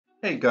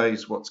Hey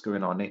guys, what's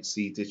going on? It's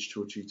the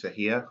digital tutor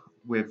here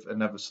with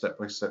another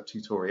step-by-step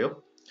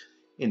tutorial.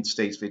 In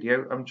today's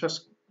video, I'm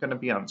just going to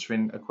be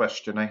answering a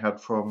question I had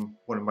from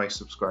one of my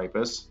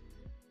subscribers,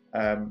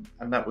 and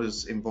that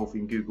was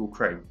involving Google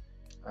Chrome.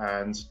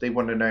 And they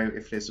want to know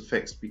if there's a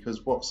fix,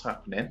 because what's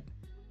happening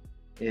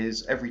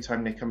is every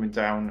time they're coming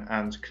down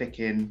and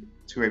clicking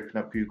to open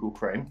up Google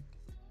Chrome,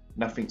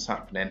 nothing's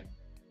happening.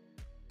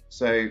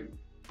 So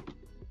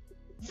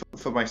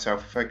for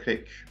myself, if I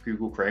click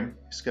Google Chrome,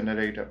 it's going to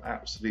load up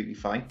absolutely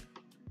fine.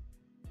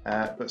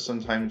 But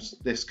sometimes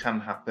this can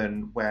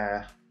happen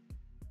where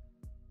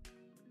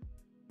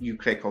you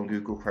click on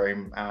Google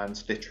Chrome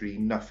and literally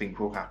nothing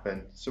will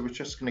happen. So we're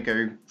just going to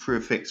go through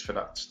a fix for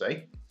that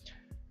today.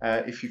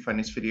 If you find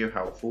this video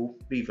helpful,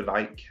 leave a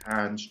like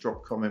and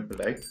drop a comment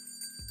below.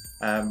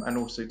 And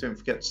also don't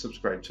forget to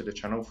subscribe to the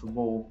channel for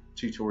more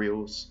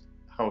tutorials,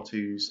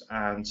 how-tos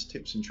and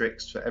tips and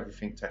tricks for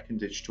everything tech and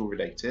digital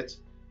related.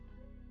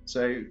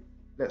 So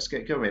let's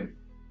get going.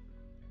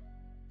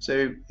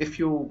 So if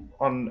you're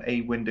on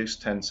a Windows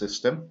 10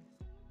 system,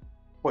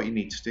 what you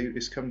need to do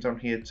is come down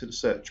here to the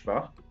search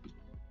bar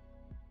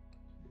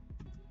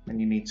and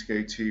you need to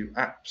go to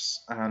apps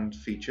and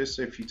features.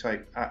 So if you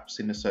type apps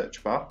in the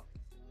search bar,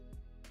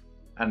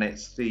 and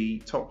it's the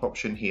top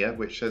option here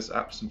which says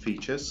apps and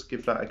features,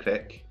 give that a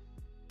click.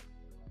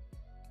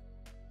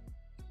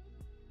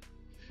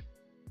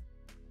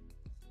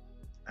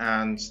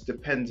 And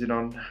depending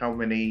on how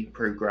many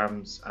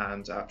programs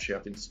and apps you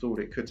have installed,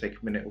 it could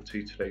take a minute or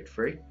two to load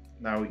through.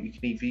 Now you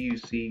can either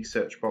use the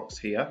search box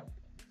here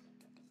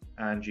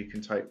and you can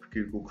type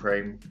Google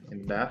Chrome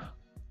in there,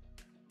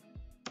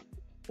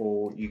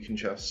 or you can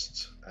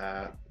just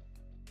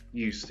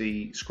use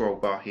the scroll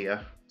bar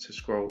here to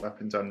scroll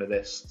up and down the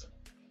list.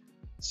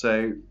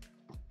 So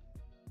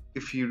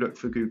if you look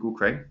for Google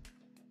Chrome,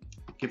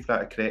 give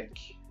that a click.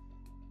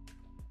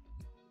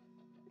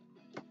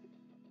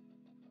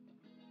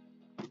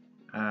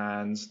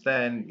 And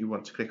then you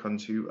want to click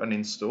onto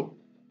uninstall.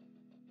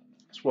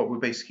 So what we're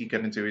basically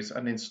going to do is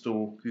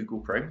uninstall Google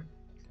Chrome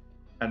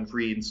and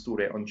reinstall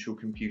it onto your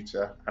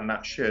computer, and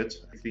that should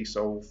hopefully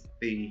solve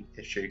the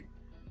issue.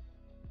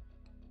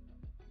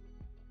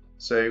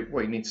 So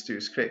what you need to do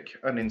is click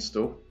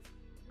uninstall,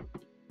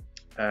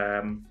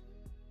 and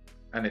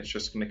it's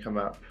just going to come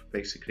up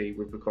basically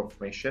with the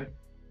confirmation,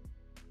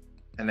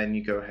 and then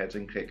you go ahead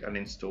and click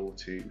uninstall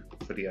to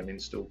fully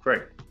uninstall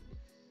Chrome.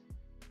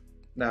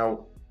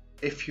 Now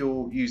if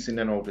you're using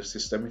an older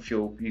system, if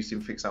you're using,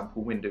 for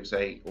example, Windows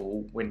 8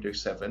 or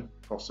Windows 7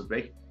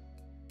 possibly,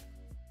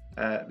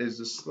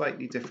 there's a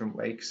slightly different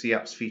way, because the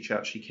apps feature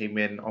actually came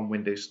in on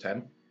Windows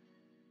 10.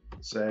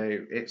 So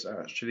it's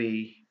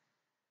actually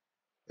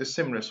a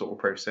similar sort of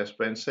process,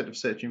 but instead of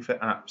searching for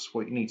apps,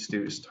 what you need to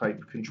do is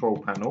type control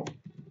panel.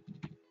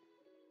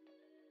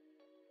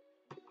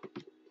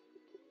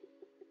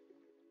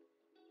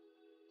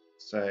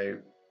 So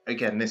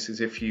again, this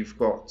is if you've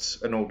got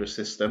an older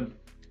system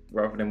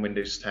rather than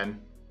Windows 10.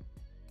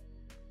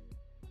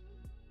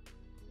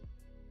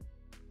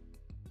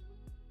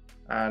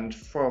 And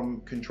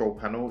from control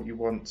panel, you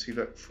want to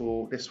look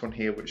for this one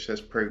here which says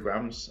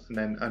programs, and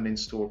then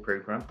uninstall a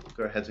program.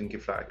 Go ahead and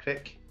give that a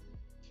click.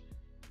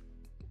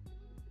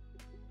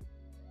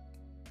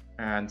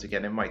 And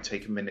again, it might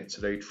take a minute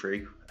to load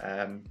through,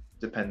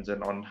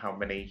 depending on how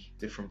many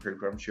different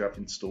programs you have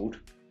installed.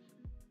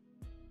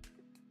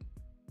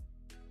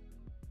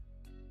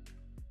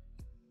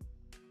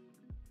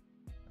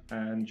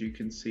 And you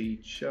can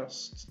see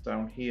just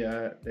down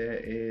here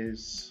there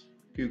is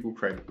Google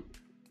Chrome,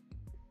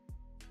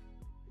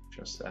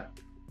 just there.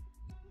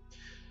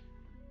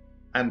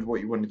 And what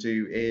you want to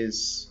do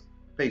is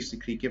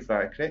basically give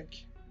that a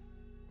click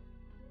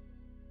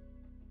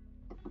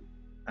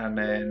and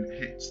then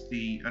hit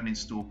the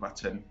uninstall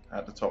button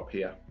at the top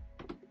here,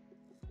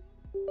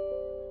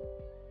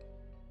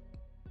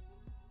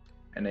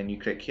 and then you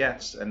click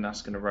yes, and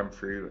that's going to run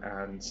through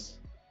and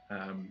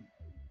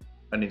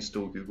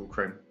uninstall Google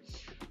Chrome.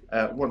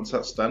 Once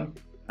that's done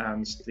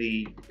and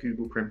the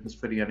Google Chrome has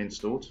fully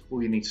uninstalled,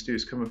 all you need to do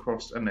is come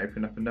across and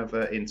open up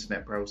another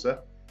internet browser.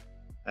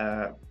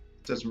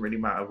 Doesn't really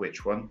matter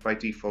which one. By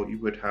default you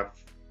would have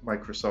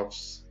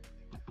Microsoft's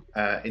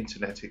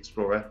Internet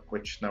Explorer,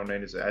 which is now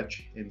known as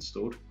Edge,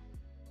 installed.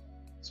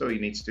 So all you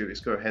need to do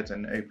is go ahead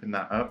and open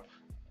that up,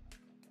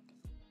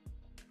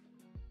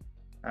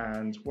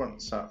 and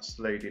once that's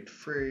loaded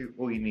through,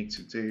 all you need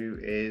to do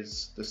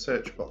is the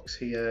search box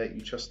here, you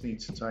just need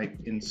to type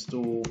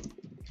install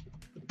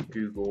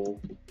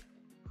Google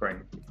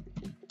Chrome,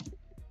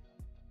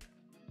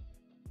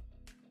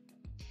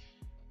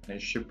 and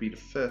it should be the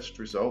first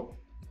result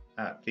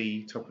at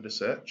the top of the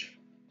search.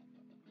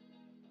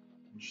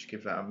 Just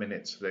give that a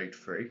minute to load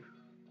through.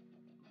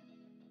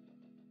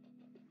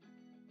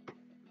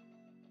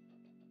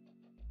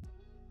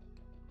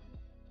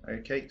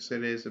 Okay, so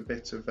there's a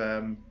bit of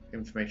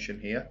information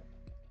here.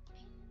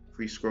 If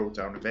we scroll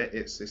down a bit,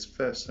 it's this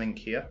first link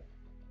here.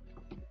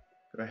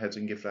 Go ahead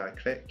and give that a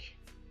click.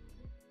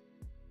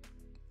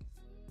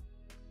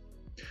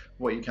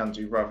 what you can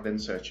do, rather than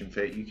searching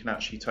for it, you can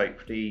actually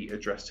type the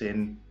address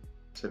in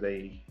to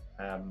the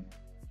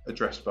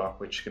address bar,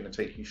 which is going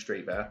to take you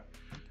straight there,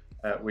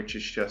 which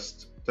is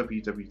just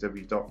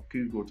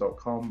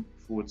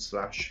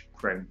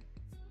www.google.com/Chrome.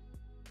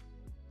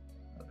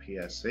 Up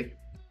here, see?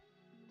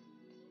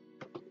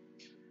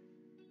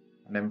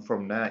 And then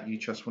from there, you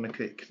just want to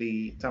click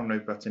the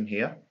download button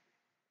here.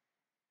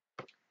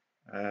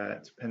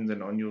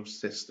 Depending on your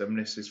system,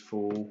 this is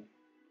for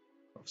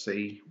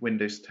obviously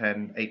Windows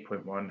 10,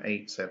 8.1,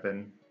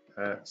 8.7,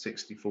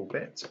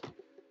 64-bit.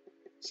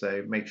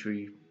 So make sure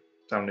you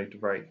download the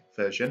right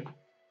version.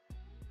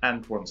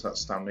 And once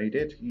that's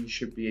downloaded, you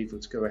should be able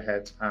to go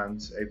ahead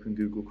and open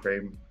Google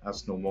Chrome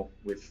as normal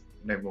with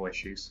no more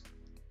issues.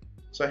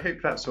 So I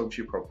hope that solves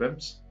your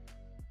problems.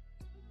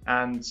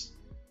 And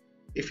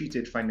if you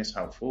did find this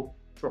helpful,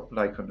 drop a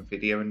like on the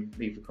video and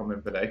leave a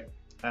comment below.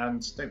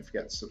 And don't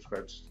forget to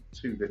subscribe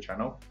to the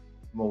channel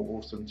for more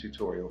awesome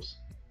tutorials.